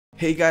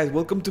Hey guys,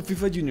 welcome to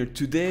FIFA Junior.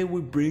 Today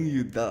we bring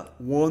you the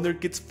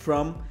Wonderkids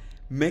from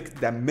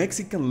the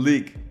Mexican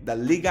League, the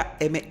Liga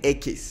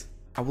MX.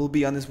 I will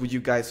be honest with you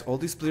guys, all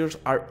these players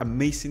are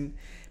amazing.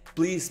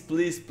 Please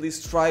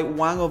try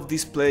one of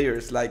these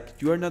players. Like,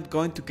 you are not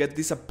going to get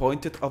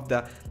disappointed of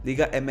the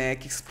Liga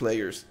MX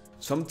players.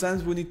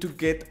 Sometimes we need to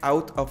get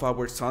out of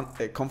our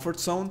comfort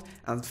zone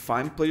and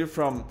find players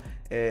from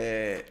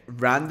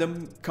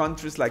random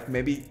countries, like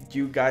maybe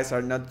you guys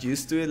are not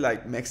used to it,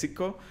 like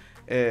Mexico.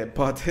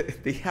 But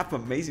they have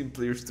amazing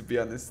players, to be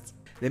honest.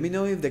 Let me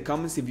know in the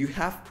comments if you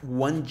have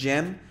one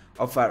gem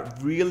of a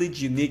really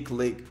unique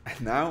league.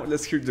 And now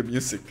let's hear the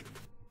music.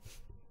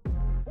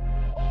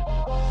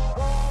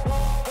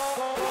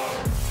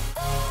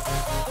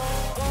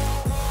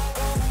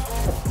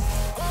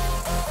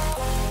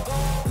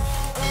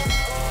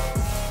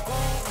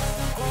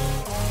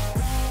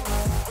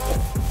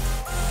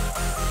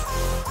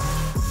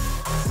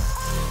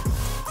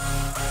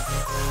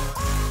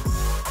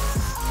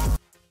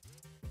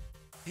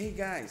 Hey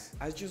guys,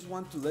 I just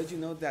want to let you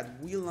know that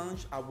we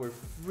launched our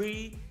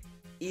free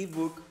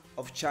ebook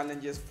of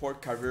challenges for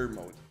career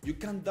mode. You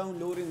can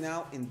download it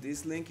now in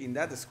this link in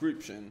that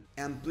description.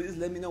 And please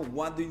let me know,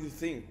 what do you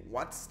think?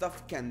 What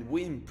stuff can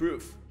we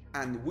improve?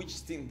 And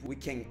which team we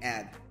can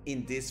add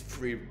in this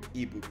free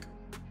ebook?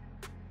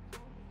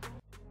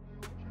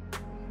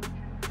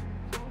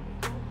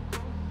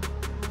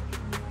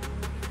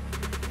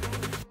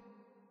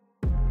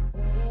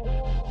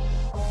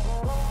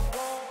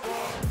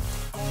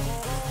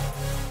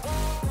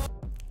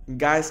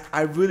 Guys,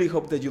 I really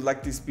hope that you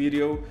like this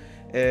video.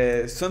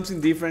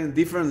 Something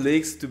different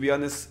leagues, to be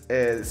honest,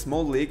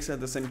 small leagues at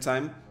the same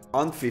time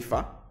on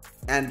FIFA.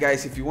 And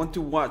guys, if you want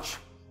to watch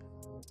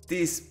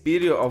this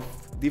video of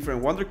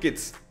different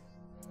Wonderkids,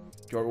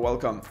 you're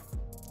welcome.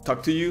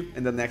 Talk to you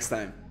in the next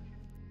time.